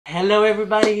Hello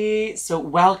everybody! So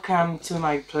welcome to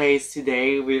my place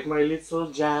today with my little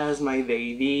Jazz, my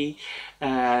baby.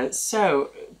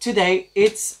 Today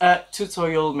it's a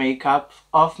tutorial makeup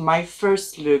of my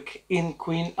first look in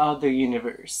Queen of the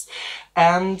Universe.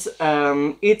 And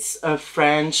it's a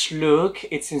French look.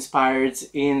 It's inspired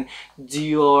in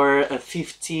Dior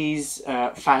 50s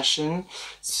fashion.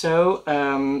 So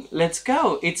let's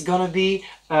go! It's gonna be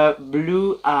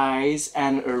blue eyes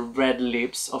and red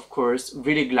lips, of course,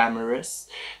 really glamorous.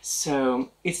 So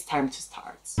it's time to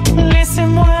start.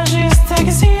 Laissez-moi juste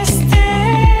exister.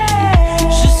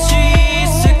 Je suis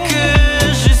ce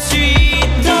que je suis.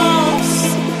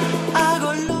 Danse.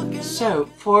 So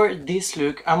for this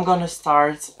look, I'm gonna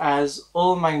start as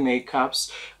all my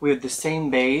makeups with the same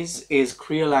base. Is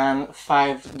Creolan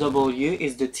 5W,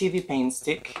 is the TV paint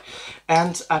stick,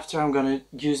 and after I'm gonna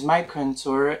use my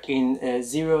contour in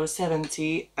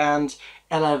 070 and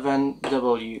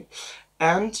 11W.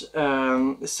 And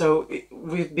so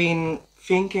we've been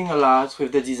thinking a lot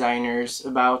with the designers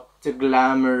about the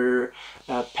glamour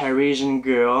Parisian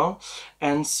girl,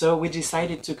 and so we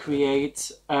decided to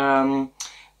create an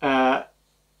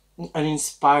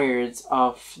inspired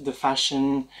of the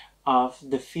fashion of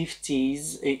the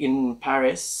 50s in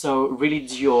Paris. So really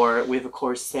Dior with a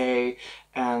corset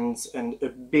and a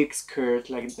big skirt,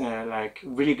 like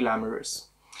really glamorous.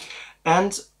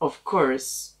 And of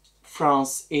course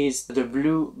France is the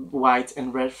blue, white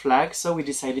and red flag, so we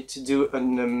decided to do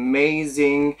an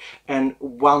amazing and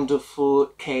wonderful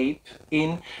cape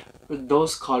in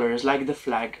those colors, like the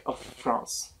flag of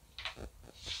France.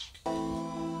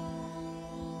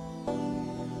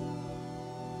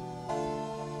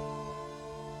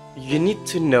 You need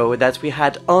to know that we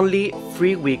had only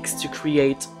 3 weeks to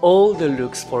create all the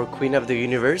looks for Queen of the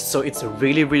Universe, so it's a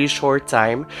really short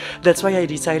time. That's why I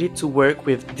decided to work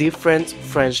with different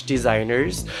French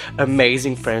designers,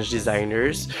 amazing French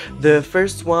designers. The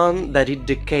first one that did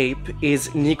the cape is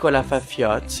Nicolas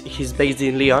Fafiot. He's based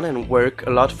in Leona and worked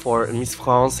a lot for Miss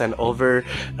France and other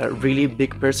really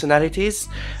big personalities.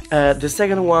 The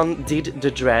second one did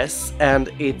the dress, and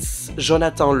it's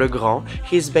Jonathan Legrand.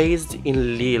 He's based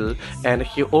in Lille and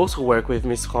he also worked with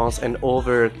Miss France and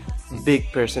other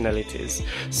big personalities.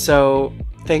 So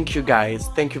thank you guys,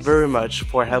 thank you very much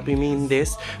for helping me in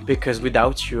this, because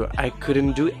without you I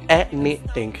couldn't do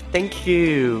anything. Thank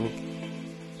you.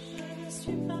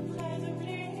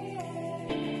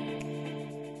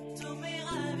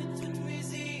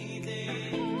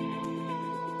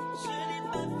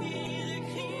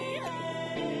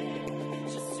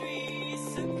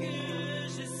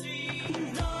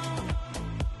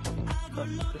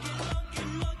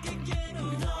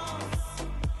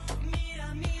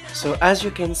 So as you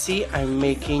can see, I'm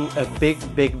making a big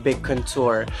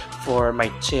contour for my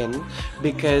chin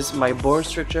because my bone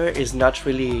structure is not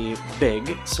really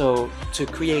big. So to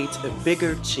create a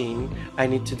bigger chin, I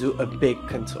need to do a big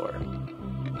contour.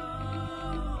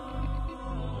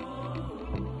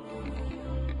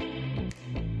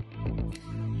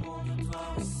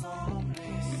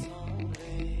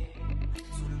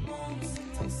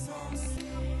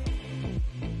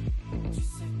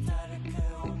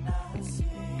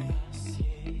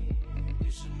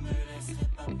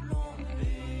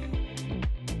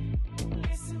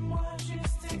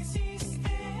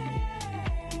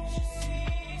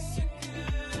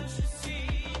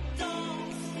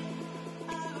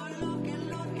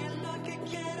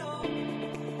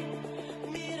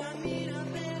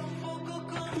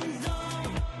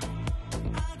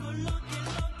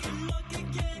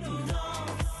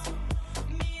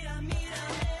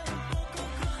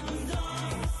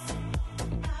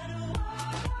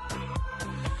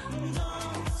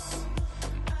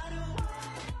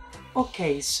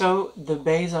 Okay, so the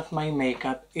base of my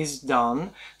makeup is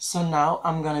done, so now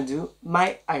I'm gonna do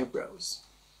my eyebrows.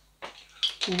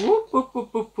 Whoop, whoop,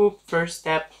 whoop, whoop, whoop. First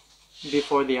step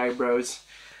before the eyebrows.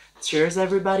 Cheers,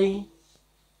 everybody!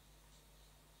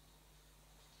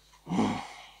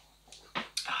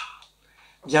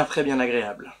 Bien frais, bien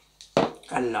agréable.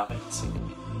 I love it.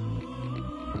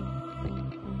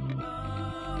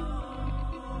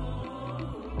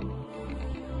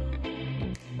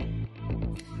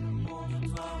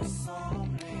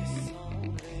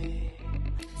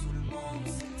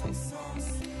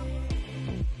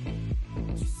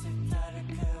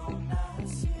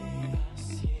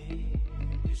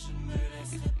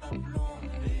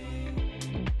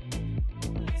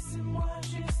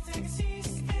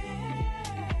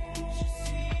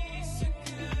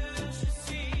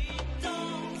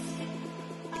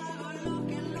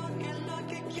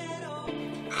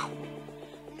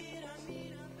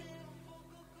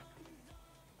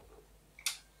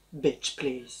 Bitch,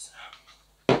 please.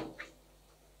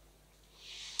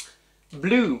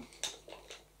 Blue.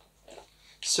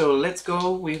 So let's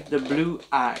go with the blue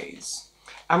eyes.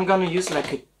 I'm gonna use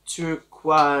like a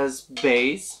turquoise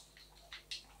base,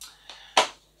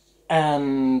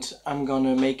 and I'm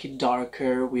gonna make it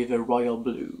darker with a royal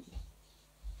blue.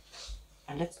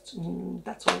 And that's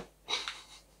all.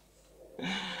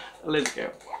 Let's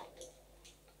go.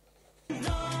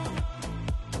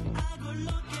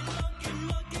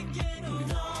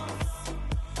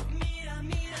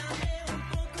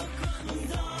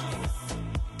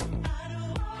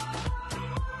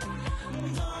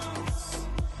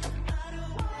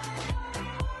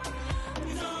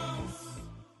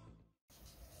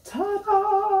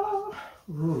 Ta-da!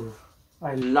 Ooh,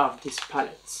 I love this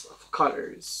palette of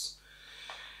colors.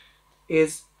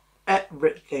 Is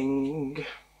everything.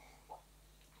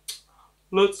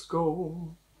 Let's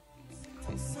go.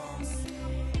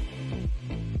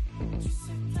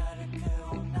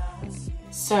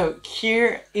 So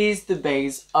here is the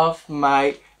base of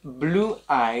my blue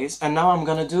eyes, and now I'm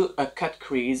gonna do a cut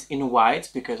crease in white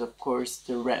because of course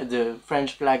the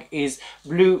French flag is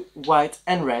blue, white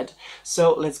and red.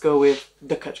 So let's go with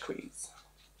the cut crease.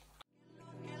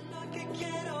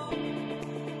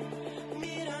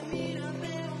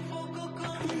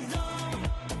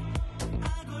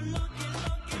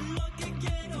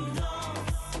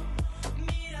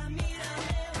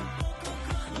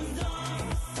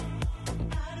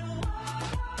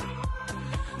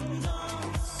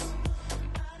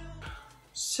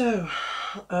 So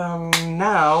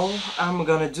now I'm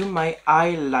gonna do my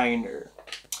eyeliner.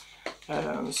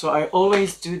 So I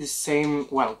always do the same,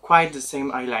 well, quite the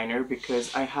same eyeliner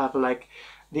because I have like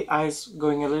the eyes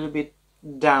going a little bit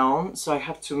down, so I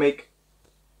have to make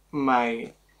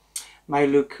my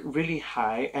look really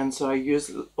high, and so I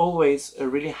use always a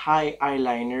really high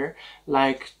eyeliner,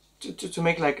 like to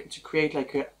make like to create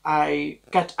like a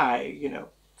cat eye, you know,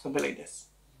 something like this.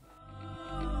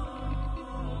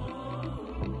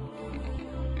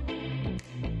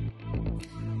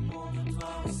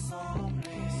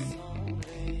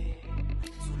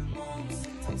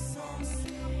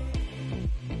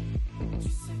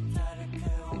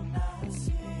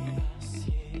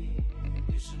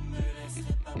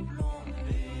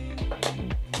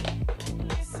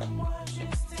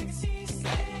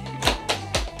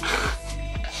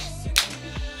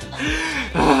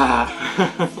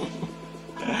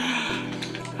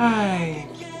 Hi.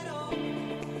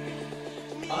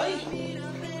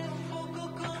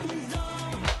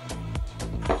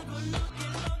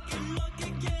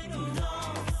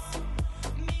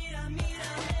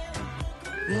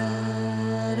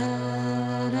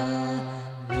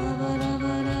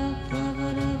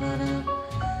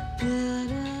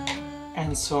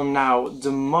 And so now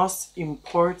the most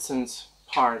important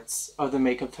parts of the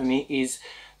makeup for me is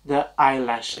the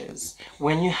eyelashes.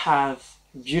 When you have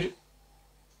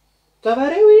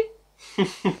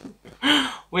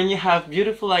when you have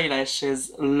beautiful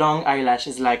eyelashes, long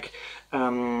eyelashes like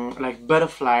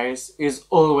butterflies is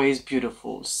always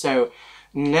beautiful. So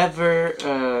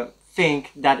never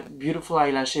think that beautiful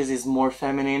eyelashes is more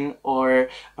feminine or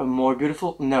more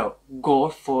beautiful. No, go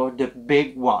for the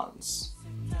big ones.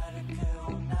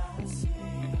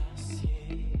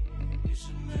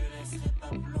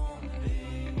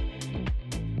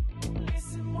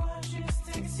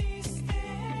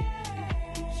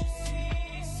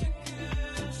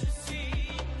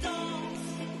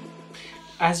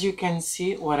 As you can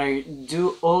see, what I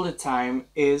do all the time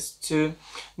is to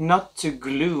not to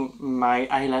glue my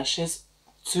eyelashes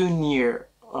too near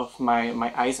of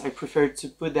my eyes. I prefer to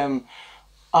put them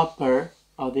upper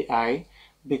of the eye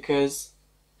because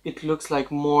it looks like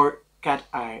more cat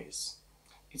eyes.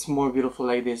 It's more beautiful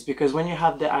like this, because when you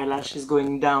have the eyelashes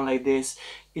going down like this,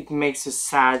 it makes a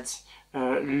sad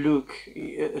look,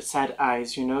 sad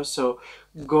eyes, you know. So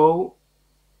go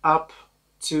up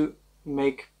to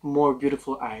make more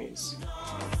beautiful eyes.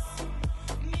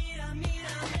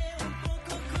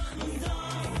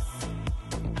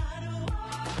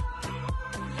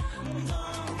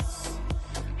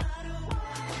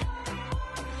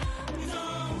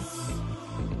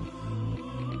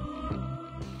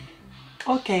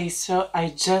 Okay, so I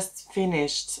just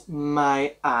finished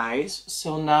my eyes,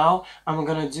 so now I'm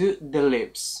gonna do the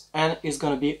lips, and it's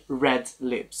gonna be red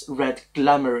lips, red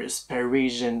glamorous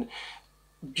Parisian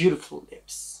beautiful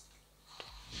lips.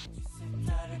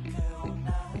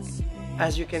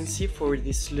 As you can see, for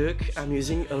this look I'm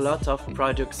using a lot of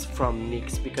products from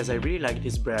NYX because I really like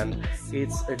this brand.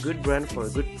 It's a good brand for a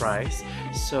good price.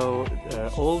 So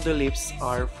all the lips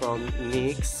are from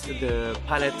NYX. The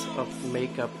palette of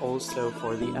makeup also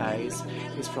for the eyes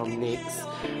is from NYX.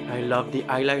 I love the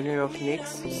eyeliner of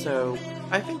NYX, so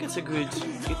I think it's a good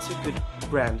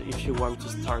brand if you want to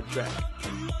start drag.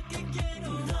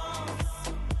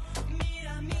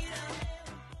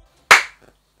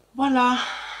 Voila!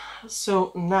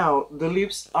 So now the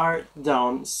lips are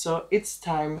done, so it's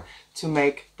time to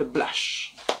make the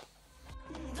blush.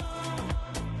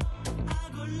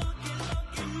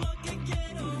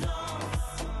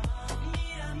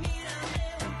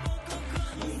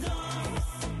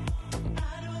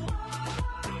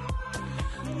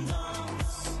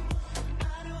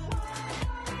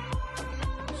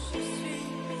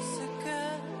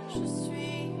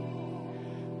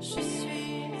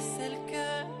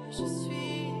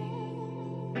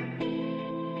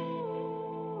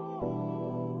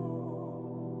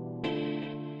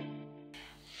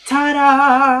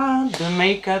 Ta-da! The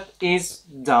makeup is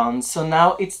done. So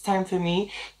now it's time for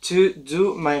me to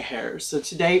do my hair. So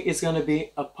today is gonna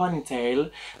be a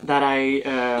ponytail that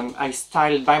I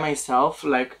styled by myself,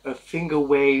 like a finger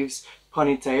waves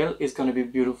ponytail. Is gonna be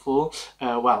beautiful.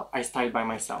 Well, I styled by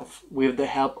myself with the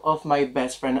help of my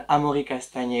best friend Amaury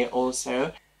Castagnet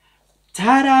also.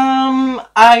 Ta-da!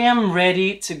 I am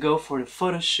ready to go for the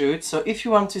photo shoot. So if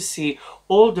you want to see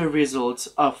all the results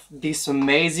of this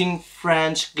amazing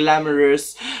French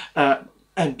glamorous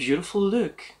and beautiful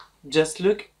look, just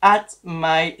look at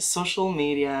my social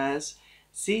medias.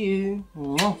 See you.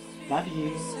 Love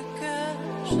you.